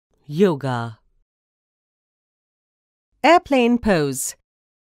Yoga. Airplane pose.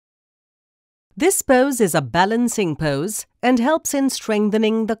 This pose is a balancing pose and helps in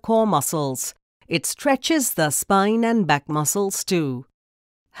strengthening the core muscles. It stretches the spine and back muscles too.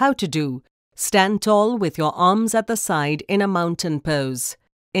 How to do? Stand tall with your arms at the side in a mountain pose.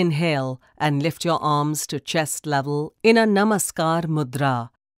 Inhale and lift your arms to chest level in a Namaskar mudra.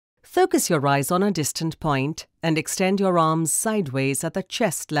 Focus your eyes on a distant point and extend your arms sideways at the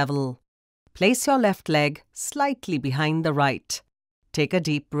chest level. Place your left leg slightly behind the right. Take a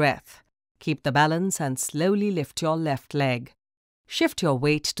deep breath. Keep the balance and slowly lift your left leg. Shift your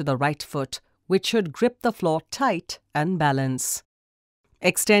weight to the right foot, which should grip the floor tight and balance.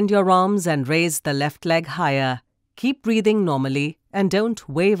 Extend your arms and raise the left leg higher. Keep breathing normally and don't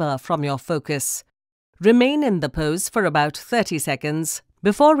waver from your focus. Remain in the pose for about 30 seconds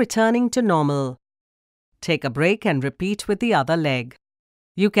before returning to normal. Take a break and repeat with the other leg.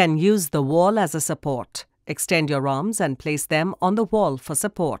 You can use the wall as a support. Extend your arms and place them on the wall for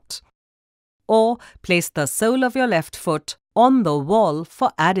support. Or place the sole of your left foot on the wall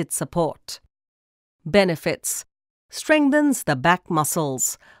for added support. Benefits: strengthens the back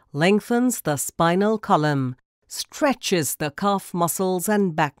muscles, lengthens the spinal column, stretches the calf muscles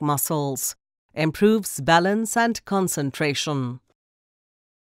and back muscles, improves balance and concentration.